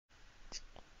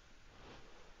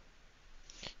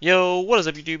Yo, what is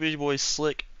up YouTube? It's your boy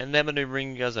Slick, and I'm going to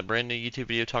bring you guys a brand new YouTube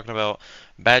video talking about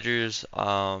Badger's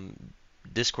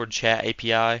Discord chat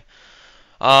API.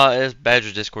 It's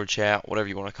Badger's Discord chat, whatever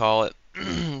you want to call it.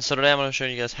 So today I'm going to show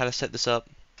you guys how to set this up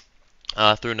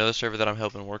through another server that I'm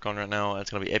helping work on right now.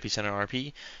 It's going to be Epicenter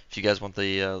RP. If you guys want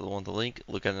the link,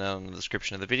 look at it down in the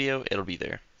description of the video. It'll be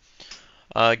there.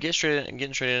 Getting straight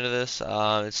into this.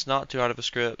 It's not too hard of a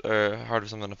script or hard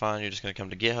of something to find. You're just going to come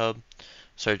to GitHub.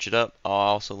 Search it up. I'll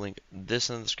also link this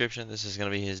in the description. This is going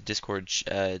to be his Discord,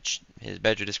 his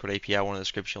Badger Discord API, one of the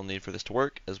scripts you'll need for this to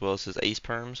work, as well as his Ace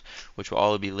perms, which will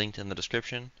all be linked in the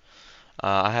description.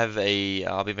 I'll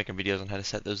be making videos on how to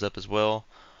set those up as well.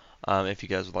 If you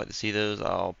guys would like to see those,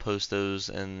 I'll post those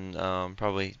and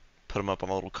probably put them up on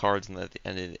the little cards at the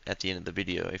end of the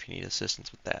video if you need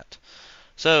assistance with that.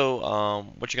 So,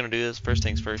 what you're going to do is, first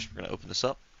things first, we're going to open this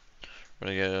up. We're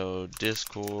going to go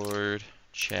Discord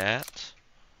chat.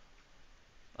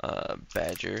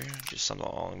 Badger, just something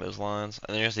along those lines.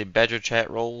 And then you're going to see Badger chat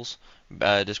roles,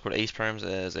 Discord Ace perms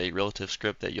as a relative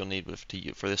script that you'll need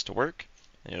for this to work.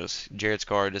 And you'll just Jared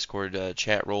Scar Discord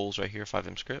chat roles right here,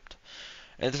 5M script.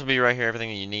 And this will be right here, everything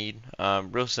you need.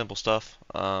 Real simple stuff.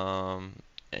 And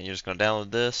you're just going to download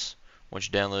this. Once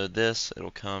you download this, it'll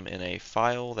come in a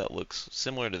file that looks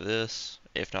similar to this,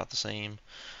 if not the same.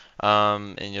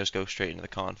 And you'll just go straight into the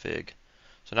config.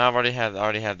 So now I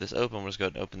already have this open. We'll just go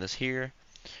ahead and open this here.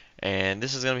 And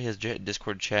this is going to be his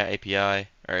Discord chat API,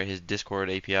 or his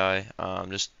Discord API,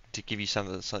 just to give you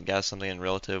something in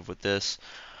relative with this.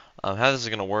 How this is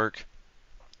going to work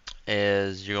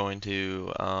is you're going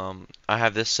to, I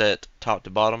have this set top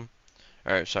to bottom,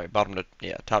 or sorry,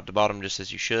 top to bottom, just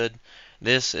as you should.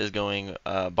 This is going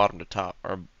bottom to top,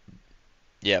 or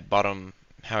yeah, bottom,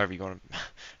 however you want to,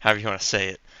 however you want to say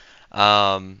it.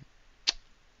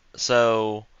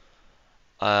 So.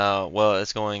 Well,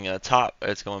 it's going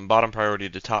it's going bottom priority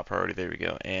to top priority, there we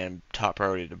go, and top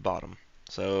priority to bottom.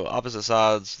 So opposite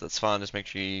sides, that's fine, just make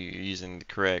sure you're using the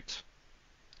correct,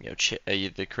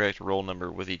 the correct roll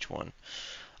number with each one.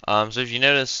 So if you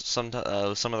notice, some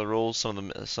of the rules, some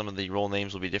of the role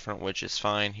names will be different, which is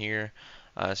fine here.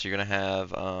 So you're gonna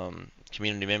have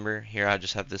community member, here I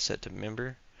just have this set to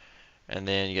member. And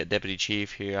then you got Deputy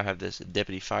Chief here. I have this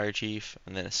Deputy Fire Chief,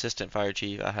 and then Assistant Fire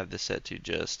Chief. I have this set to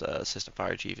just Assistant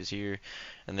Fire Chief is here,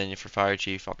 and then for Fire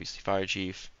Chief, obviously Fire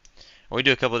Chief. And we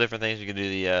do a couple of different things. You can do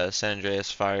the San Andreas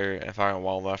Fire and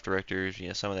Wildlife Directors.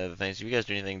 Some of the other things. If you guys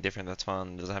do anything different, that's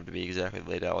fine. It doesn't have to be exactly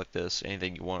laid out like this.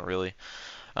 Anything you want, really.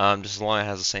 Just as long as it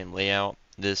has the same layout.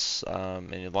 And as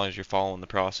long as you're following the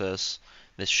process,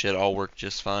 this should all work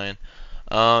just fine.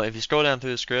 If you scroll down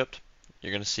through the script,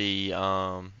 you're gonna see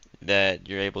that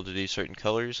you're able to do certain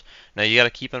colors. Now you got to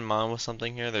keep in mind with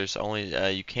something here. There's only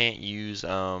you can't use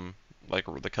like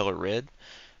the color red.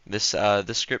 This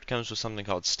script comes with something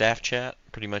called staff chat.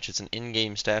 Pretty much, it's an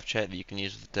in-game staff chat that you can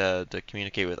use to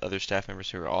communicate with other staff members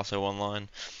who are also online.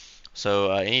 So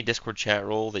any Discord chat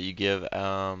role that you give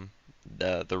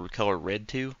the color red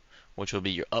to, which will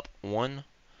be your up one,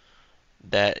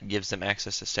 that gives them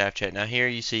access to staff chat. Now here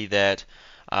you see that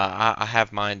I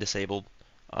have mine disabled.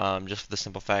 Just for the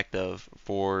simple fact of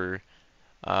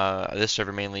this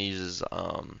server mainly uses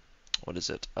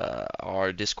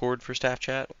our Discord for staff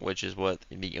chat, which is what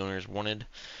the owners wanted.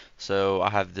 So I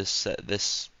have this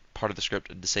part of the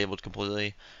script disabled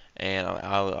completely, and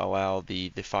I'll allow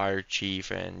the fire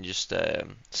chief and just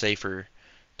safer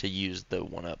to use the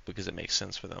one up because it makes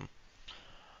sense for them.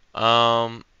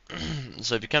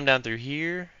 So if you come down through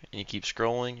here and you keep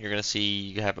scrolling, you're gonna see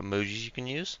you have emojis you can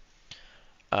use.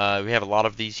 We have a lot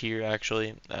of these here,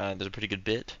 actually. There's a pretty good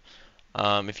bit.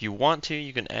 If you want to,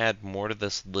 you can add more to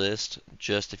this list,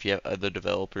 just if you have other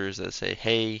developers that say,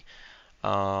 hey,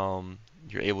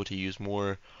 you're able to use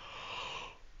more.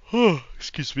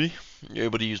 Excuse me. You're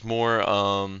able to use more.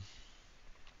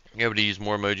 You're able to use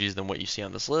more emojis than what you see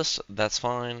on this list. That's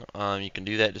fine. You can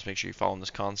do that. Just make sure you're following this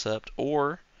concept,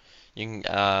 or you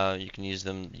can use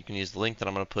them. You can use the link that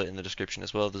I'm going to put in the description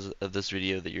as well of this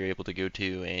video that you're able to go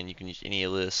to, and you can use any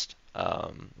list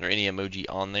or any emoji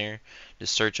on there.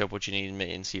 Just search up what you need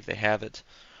and see if they have it.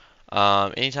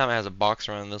 Anytime it has a box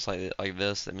around this like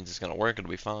this, that means it's going to work. It'll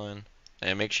be fine.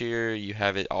 And make sure you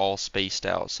have it all spaced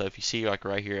out. So if you see like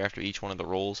right here after each one of the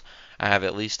roles, I have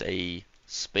at least a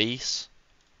space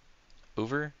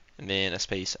over and then a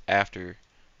space after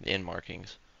the end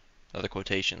markings, other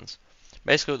quotations.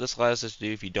 Basically what this allows us to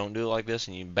do, if you don't do it like this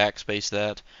and you backspace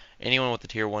that, anyone with the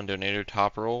tier 1 donator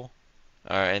top roll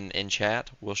in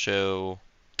chat will show,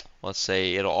 let's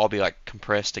say it'll all be like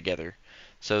compressed together.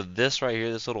 So this right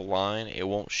here, this little line, it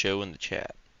won't show in the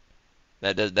chat.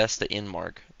 That's the end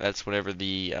mark. That's whatever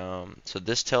so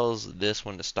this tells this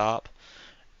when to stop,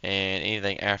 and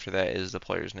anything after that is the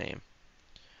player's name.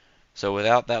 So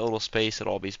without that little space,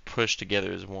 it'll all be pushed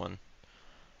together as one.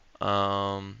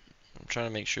 I'm trying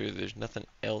to make sure there's nothing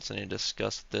else I need to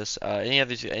discuss with this. Any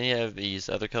of these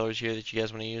other colors here that you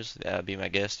guys want to use, be my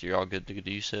guest. You're all good to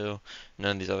do so.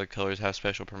 None of these other colors have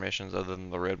special permissions other than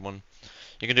the red one.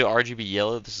 You can do RGB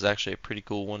yellow. This is actually a pretty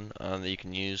cool one that you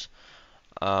can use.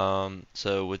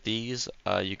 So with these,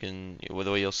 well,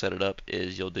 the way you'll set it up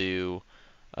is you'll do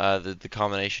the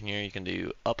combination here. You can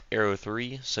do up arrow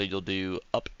 3. So you'll do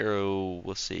up arrow,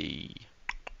 let's see,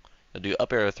 you'll do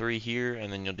up arrow 3 here,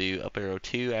 and then you'll do up arrow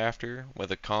 2 after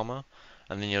with a comma,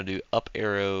 and then you'll do up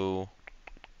arrow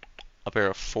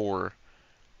 4,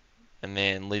 and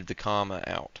then leave the comma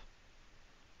out.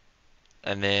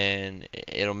 And then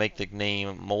it'll make the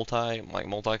name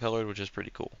multicolored, which is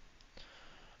pretty cool.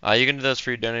 You can do those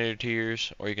for your donator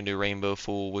tiers, or you can do rainbow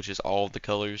full, which is all of the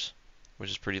colors, which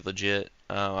is pretty legit.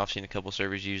 I've seen a couple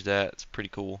servers use that. It's pretty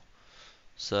cool.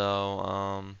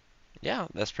 So, yeah,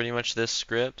 that's pretty much this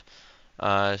script.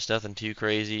 It's nothing too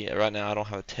crazy. Right now, I don't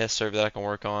have a test server that I can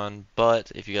work on,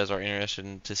 but if you guys are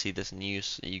interested to see this in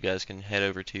use, you guys can head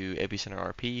over to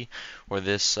Epicenter RP, where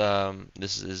this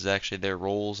is actually their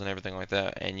roles and everything like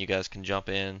that, and you guys can jump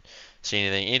in, see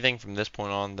anything from this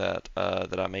point on that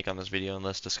I make on this video,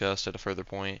 unless discussed at a further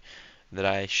point that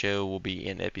I show will be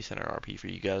in Epicenter RP for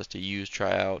you guys to use,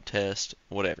 try out, test,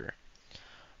 whatever.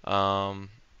 Um,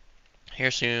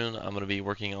 Here soon, I'm going to be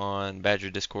working on Badger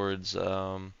Discord's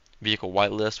vehicle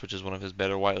whitelist, which is one of his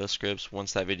better whitelist scripts.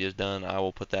 Once that video is done, I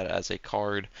will put that as a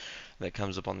card that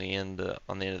comes up on the end of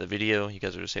the video. You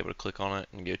guys are just able to click on it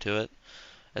and go to it.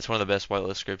 It's one of the best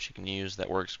whitelist scripts you can use that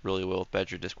works really well with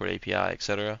Badger Discord API,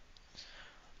 etc.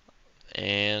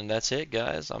 And that's it,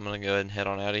 guys. I'm going to go ahead and head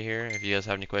on out of here. If you guys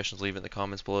have any questions, leave it in the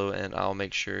comments below, and I'll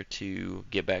make sure to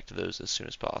get back to those as soon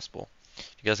as possible.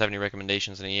 If you guys have any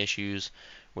recommendations, any issues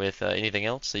with anything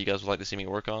else that you guys would like to see me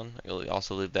work on, you'll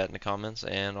also leave that in the comments,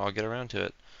 and I'll get around to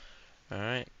it.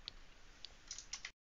 Alright.